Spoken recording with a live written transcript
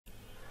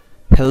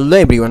Hello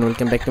everyone,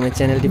 welcome back to my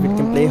channel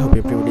Driver.Android. Hope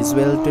everybody is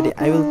well. Today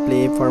I will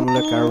play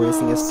Formula Car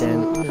Racing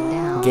Stunt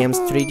Games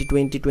 3D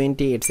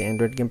 2020. It's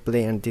Android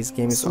gameplay and this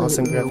game is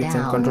awesome graphics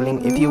and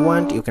controlling. If you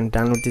want, you can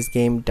download this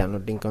game.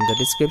 Download link on the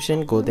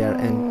description. Go there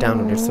and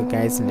download it. So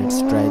guys, let's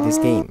try this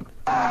game.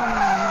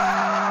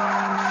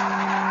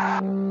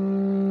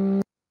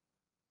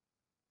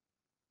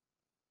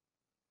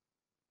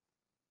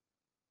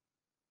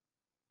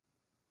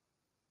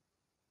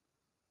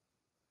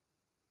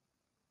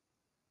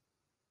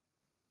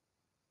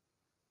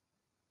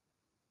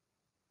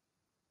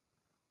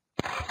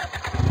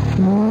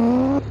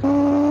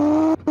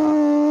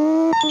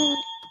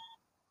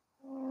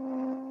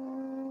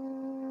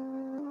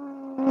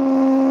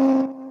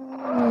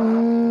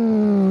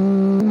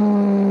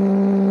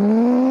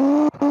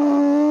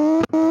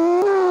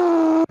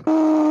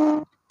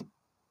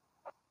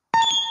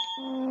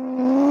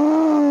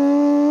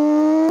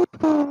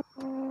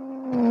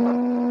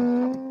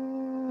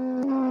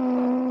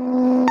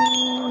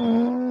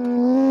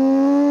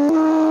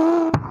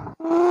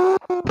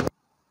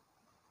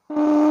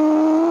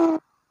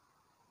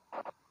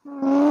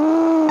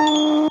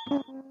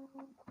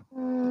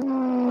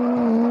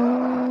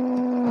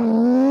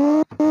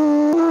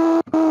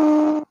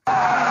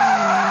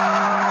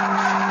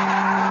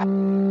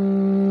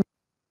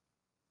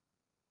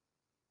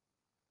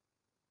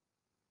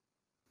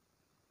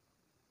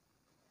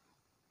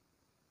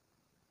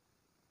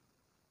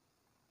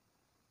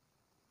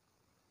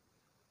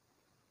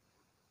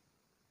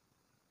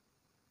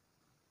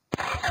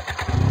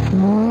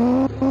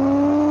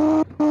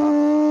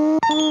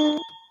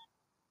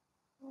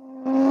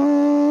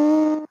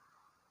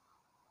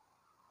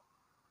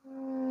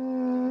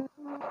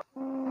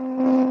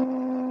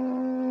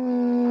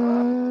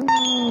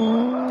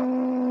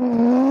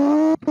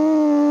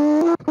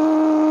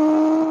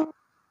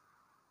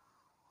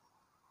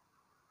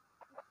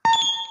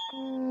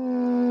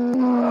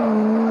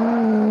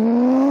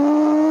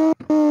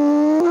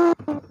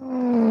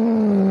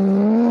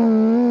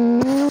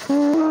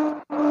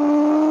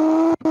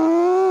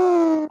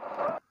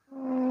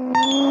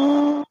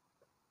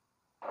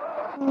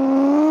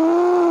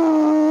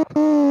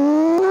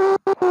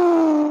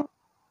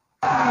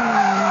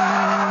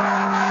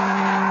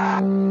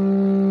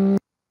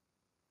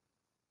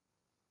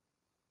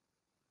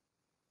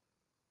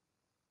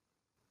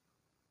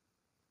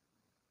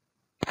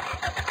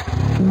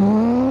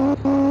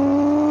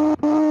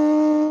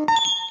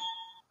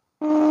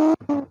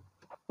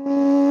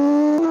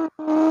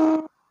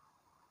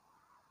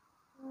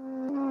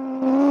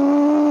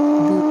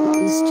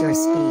 Boost your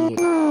speed.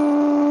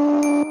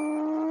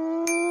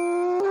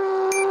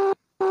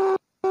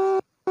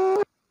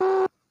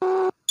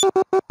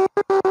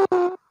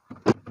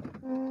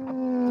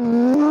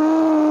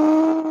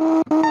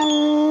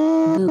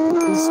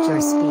 Boost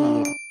your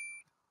speed.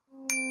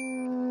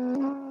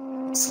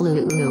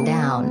 Slow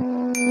down.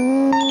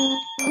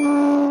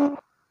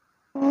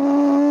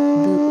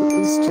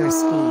 Boost your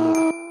speed.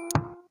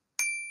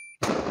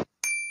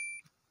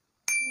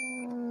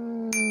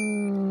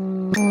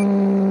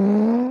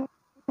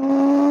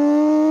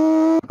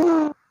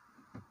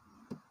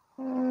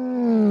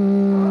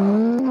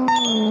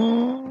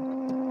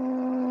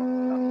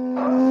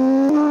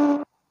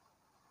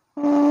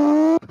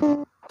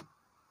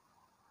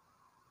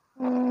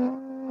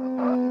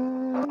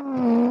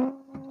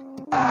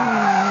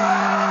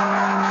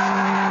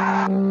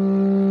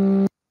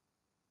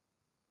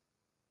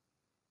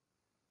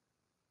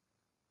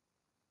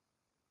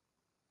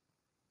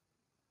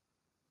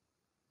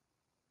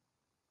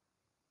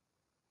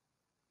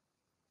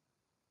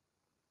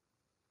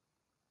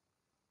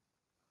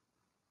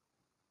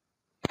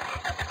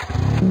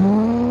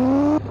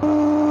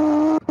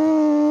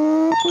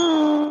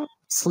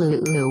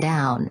 Slow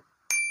down.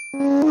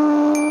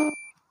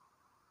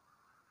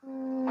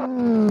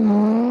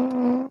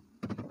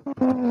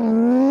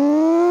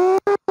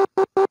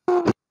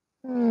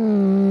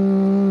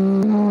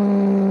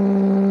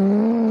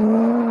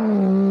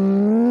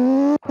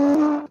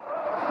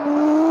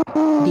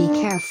 Be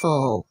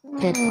careful,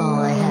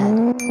 pitfall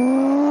ahead.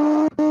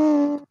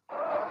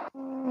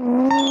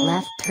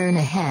 Left turn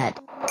ahead.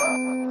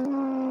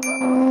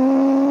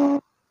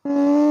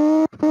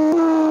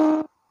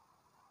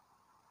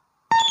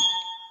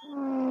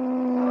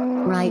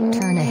 Right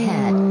turn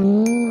ahead.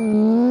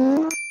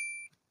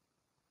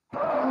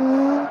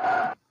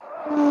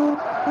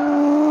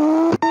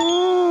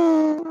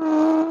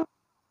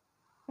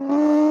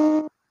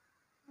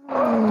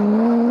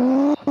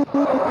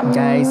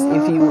 Guys,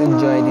 if you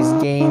enjoy this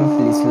game,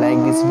 please like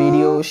this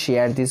video,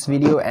 share this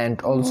video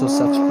and also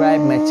subscribe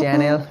my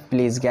channel.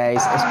 Please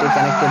guys, stay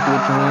connected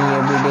with me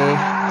every day.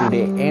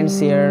 Today ends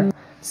here.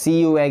 See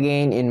you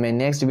again in my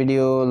next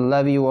video.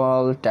 Love you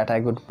all. Tata,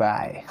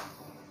 goodbye.